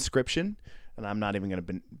Latin inscription, and I'm not even going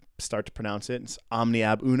to start to pronounce it. It's Omni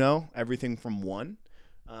Ab Uno, everything from one.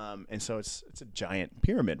 And so it's a giant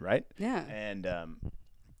pyramid, right? Yeah. And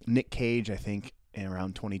Nick Cage, I think, in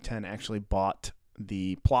around 2010, actually bought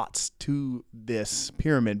the plots to this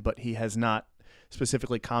pyramid, but he has not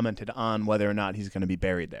specifically commented on whether or not he's going to be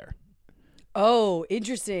buried there Oh,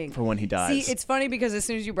 interesting. for when he dies. See, it's funny because as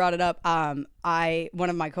soon as you brought it up, one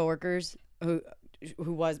of my coworkers who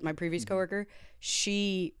was my previous coworker,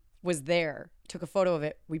 she was there, took a photo of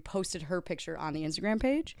it. We posted her picture on the Instagram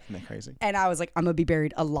page. Isn't that crazy? And I was like, I'm gonna be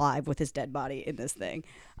buried alive with his dead body in this thing.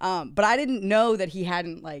 But I didn't know that he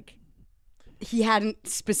hadn't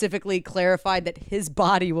specifically clarified that his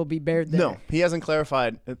body will be buried there. No, he hasn't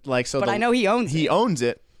clarified. But I know he owns it. He owns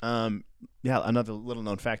it. Yeah, another little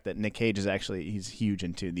known fact that Nick Cage he's huge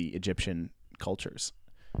into the Egyptian cultures,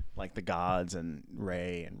 like the gods and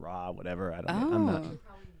Re and Ra, whatever. I don't know. I'm not.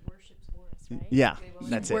 Probably worships Horus, right? Yeah, He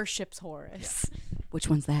that's it. worships Horus. Which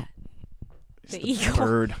one's that? It's the eagle.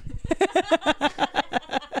 bird.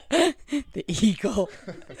 The eagle.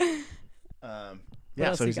 Yeah,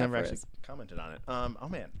 else so you he's got never for actually us? commented on it. Oh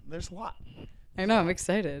man, there's a lot. I know, I'm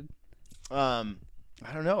excited.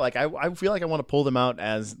 I don't know. Like I feel like I want to pull them out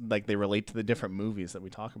as like they relate to the different movies that we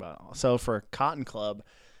talk about. So for Cotton Club,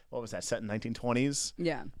 what was that, set in 1920s?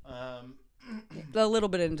 Yeah. A little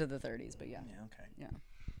bit into the 30s, but yeah. Yeah, okay.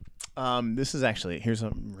 Yeah. This is actually, here's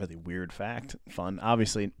a really weird fact. Fun.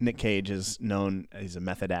 Obviously, Nick Cage is known as a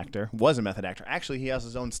method actor. Was a method actor. Actually, he has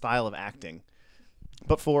his own style of acting.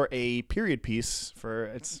 But for a period piece,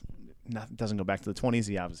 it doesn't go back to the 20s.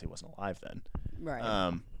 He obviously wasn't alive then.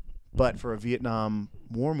 Right. But for a Vietnam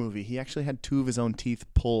War movie, he actually had 2 of his own teeth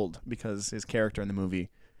pulled because his character in the movie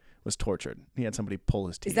was tortured. He had somebody pull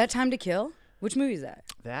his teeth. Is that Time to Kill? Which movie is that?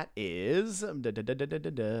 That is...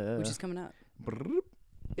 Which is coming up?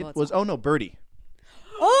 It was... Oh, no, Birdie.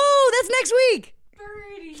 Oh, that's next week.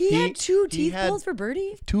 Birdie. He had 2 he teeth had- pulled for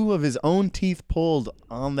Birdie? 2 of his own teeth pulled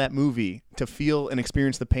on that movie to feel and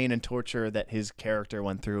experience the pain and torture that his character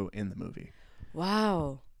went through in the movie.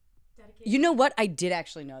 Wow. You know what? I did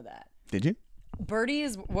actually know that. Did you? Birdie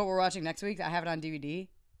is what we're watching next week. I have it on DVD.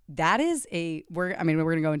 That is we're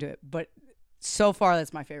gonna go into it, but so far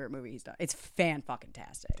that's my favorite movie he's done. It's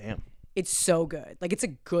fan-fucking-tastic. Damn. It's so good. Like, it's a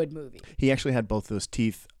good movie. He actually had both those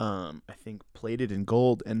teeth, I think, plated in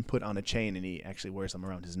gold and put on a chain, and he actually wears them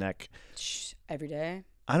around his neck. Every day.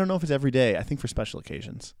 I don't know if it's every day. I think for special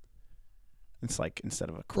occasions. It's like instead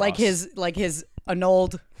of a cross. Like his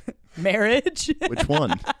annulled marriage. Which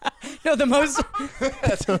one? No, the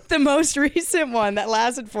most recent one that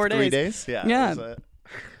lasted 4 days. 3 days? Yeah. Yeah.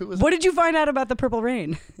 Who was What did you find out about the Purple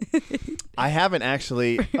Rain? I haven't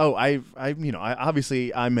actually. Oh, I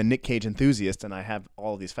obviously I'm a Nick Cage enthusiast, and I have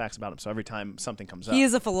all of these facts about him. So every time something comes up,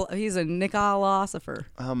 He's a Nicolosopher.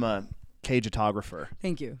 I'm a Cageographer.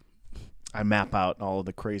 Thank you. I map out all of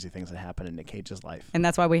the crazy things that happen in Nick Cage's life. And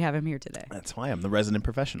that's why we have him here today. That's why I'm the resident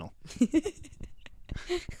professional.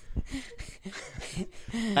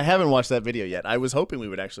 I haven't watched that video yet. I was hoping we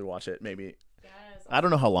would actually watch it. Maybe. I don't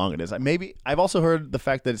know how long it is. Maybe I've also heard the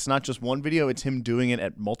fact that it's not just one video; it's him doing it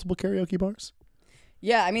at multiple karaoke bars.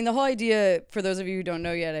 Yeah, I mean, the whole idea, for those of you who don't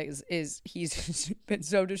know yet, is he's been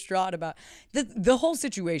so distraught about the whole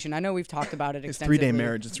situation. I know we've talked about it His extensively. 3-day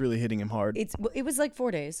marriage, it's really hitting him hard. It was like 4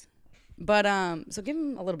 days, but so give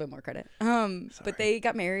him a little bit more credit. But they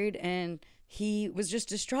got married, and he was just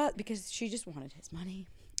distraught because she just wanted his money,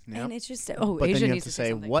 and it's just but Asia then you have needs to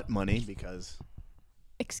say something. what money because.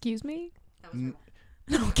 Excuse me?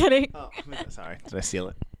 No, I'm kidding. Oh, sorry. Did I steal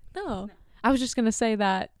it? No. I was just going to say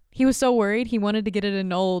that he was so worried he wanted to get it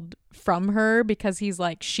annulled from her because he's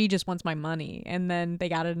like, she just wants my money. And then they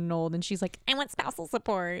got it annulled and she's like, I want spousal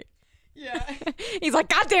support. Yeah. He's like,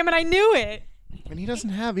 God damn it, I knew it. And he doesn't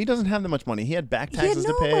have that much money. He had back He had taxes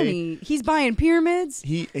no to pay. money. He's buying pyramids.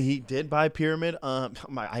 He did buy Pyramid. I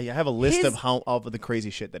have a list His- of the crazy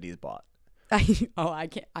shit that he's bought. I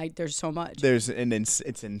can't. There's so much. There's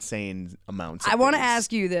it's insane amounts. I of want to things.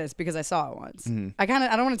 ask you this because I saw it once. I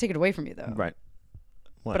don't want to take it away from you though. Right.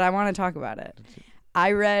 What? But I want to talk about it.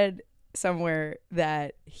 I read somewhere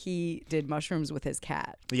that he did mushrooms with his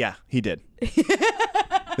cat. Yeah, he did.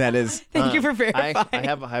 That is. Thank you for verifying. I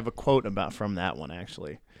have a quote from that one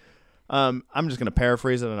actually. I'm just gonna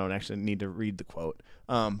paraphrase it. I don't actually need to read the quote.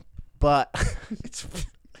 But it's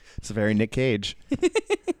a very Nick Cage.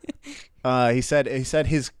 He said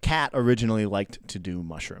his cat originally liked to do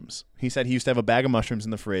mushrooms. He said he used to have a bag of mushrooms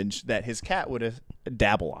in the fridge that his cat would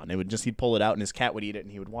dabble on. He'd pull it out and his cat would eat it,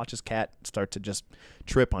 and he would watch his cat start to just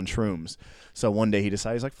trip on shrooms. So one day he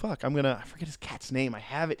decided, he's like, fuck, I forget his cat's name. I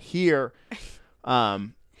have it here.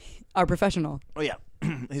 Our professional. Oh yeah.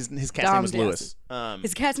 His cat's name was Lewis.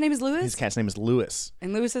 His cat's name is Lewis? His cat's name is Lewis.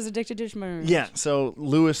 And Lewis is addicted to mushrooms. Yeah, so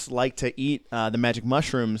Lewis liked to eat the magic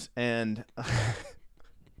mushrooms, and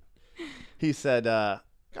he said, "Oh,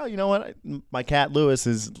 you know what? My cat Lewis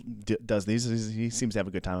does these. He seems to have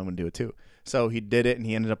a good time. I'm going to do it too." So he did it, and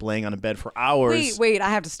he ended up laying on a bed for hours. Wait, I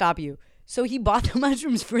have to stop you. So he bought the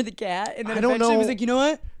mushrooms for the cat, and then I don't eventually know. was like, you know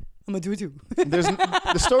what? I'm going to do it too. There's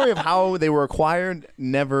the story of how they were acquired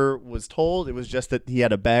never was told. It was just that he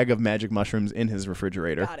had a bag of magic mushrooms in his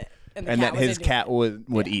refrigerator. Got it. And the that was his into cat it.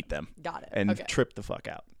 would eat them. Got it. And Okay. trip the fuck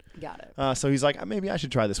out. Got it. So he's like, maybe I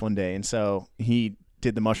should try this one day. And so he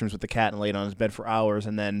did the mushrooms with the cat and laid on his bed for hours.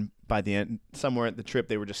 And then by the end, somewhere at the trip,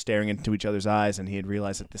 they were just staring into each other's eyes. And he had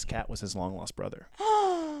realized that this cat was his long lost brother.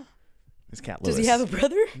 His cat Lewis. Does he have a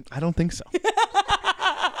brother? I don't think so.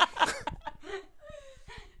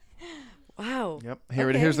 Wow. Yep.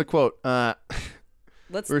 Okay. Here's the quote.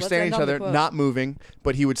 Let's We were staring end at each on the other, quote. not moving,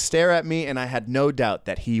 but he would stare at me, and I had no doubt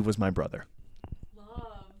that he was my brother.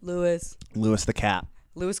 Lewis Lewis the cat.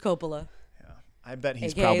 Coppola. I bet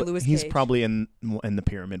he's AKA probably Louis he's Cage. probably in the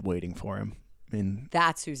pyramid waiting for him in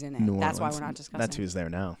That's who's in it. New That's why Orleans. we're not discussing. That's who's there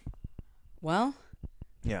now. Well,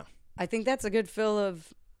 Yeah. I think that's a good fill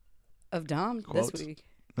of Dom Quotes. this week.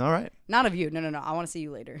 All right. Not of you. No. I want to see you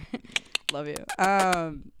later. Love you.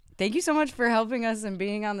 Thank you so much for helping us and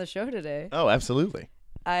being on the show today. Oh, absolutely.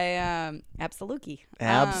 Absolutely.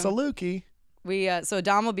 Absolutely. So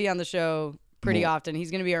Dom will be on the show pretty often.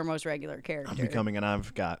 He's going to be our most regular character. I'm becoming, and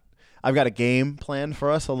I've got a game planned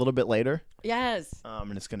for us a little bit later. Yes.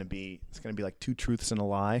 And it's gonna be like 2 truths and a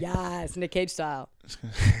lie. Yes. Nick Cage style.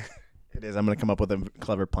 It is. I'm gonna come up with a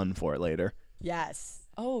clever pun for it later. Yes.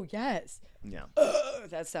 Oh, yes. Yeah.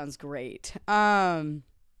 That sounds great.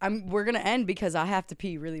 We're gonna end because I have to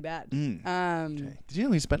pee really bad. Okay. Did you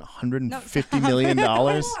know he spent $150 million?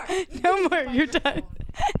 No more. You're done.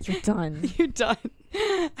 You're done. You're done.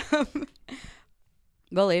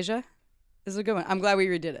 Well, Asia, this is a good one. I'm glad we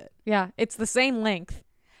redid it, Yeah, it's the same length.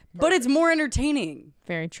 but it's more entertaining.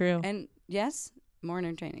 Very true. And yes, more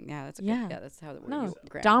entertaining. Yeah, that's a good, Yeah. yeah. That's how the word. No, you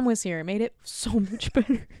grab. Dom was here. It made it so much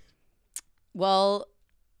better. Well,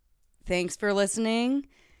 thanks for listening.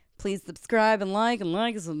 Please subscribe and like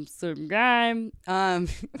and subscribe.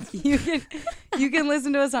 You can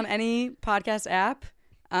listen to us on any podcast app.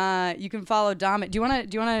 You can follow Dom. Do you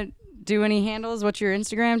wanna do any handles? What's your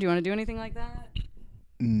Instagram? Do you want to do anything like that?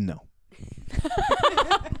 No.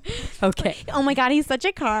 Okay. Oh my God, he's such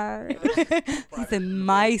a card. He's in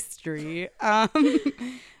my street.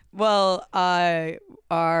 Well,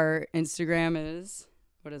 our Instagram is,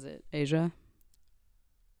 what is it, Asia?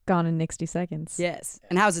 Gone in 60 seconds. Yes.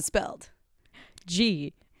 And how's it spelled?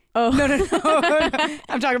 G. Oh. No.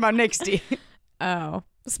 I'm talking about Nixty. Oh.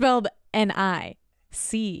 Spelled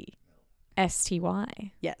Nicsty.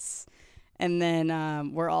 Yes. And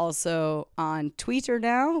then we're also on Twitter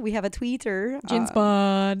now. We have a Twitter.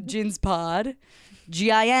 Ginspod. Ginspod.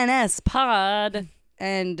 GINS pod.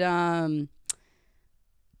 And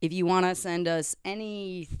if you want to send us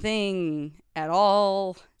anything at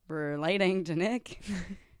all relating to Nick,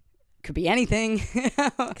 could be anything.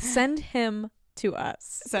 Send him to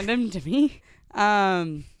us. Send him to me.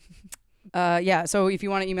 Yeah, so if you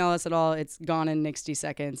want to email us at all, it's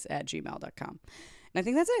gonein60seconds@gmail.com. And I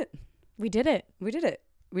think that's it. We did it. We did it.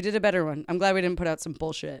 We did a better one. I'm glad we didn't put out some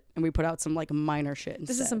bullshit and we put out some like minor shit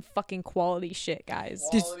instead. This is some fucking quality shit, guys.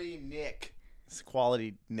 Quality Nick. It's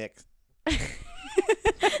quality Nick.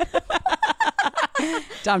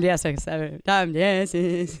 Tom DS7. Tom DS.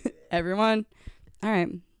 Everyone. All right.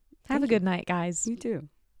 Have a good night, guys. You too.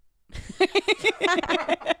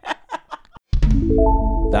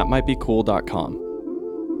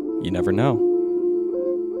 Thatmightbecool.com. You never know.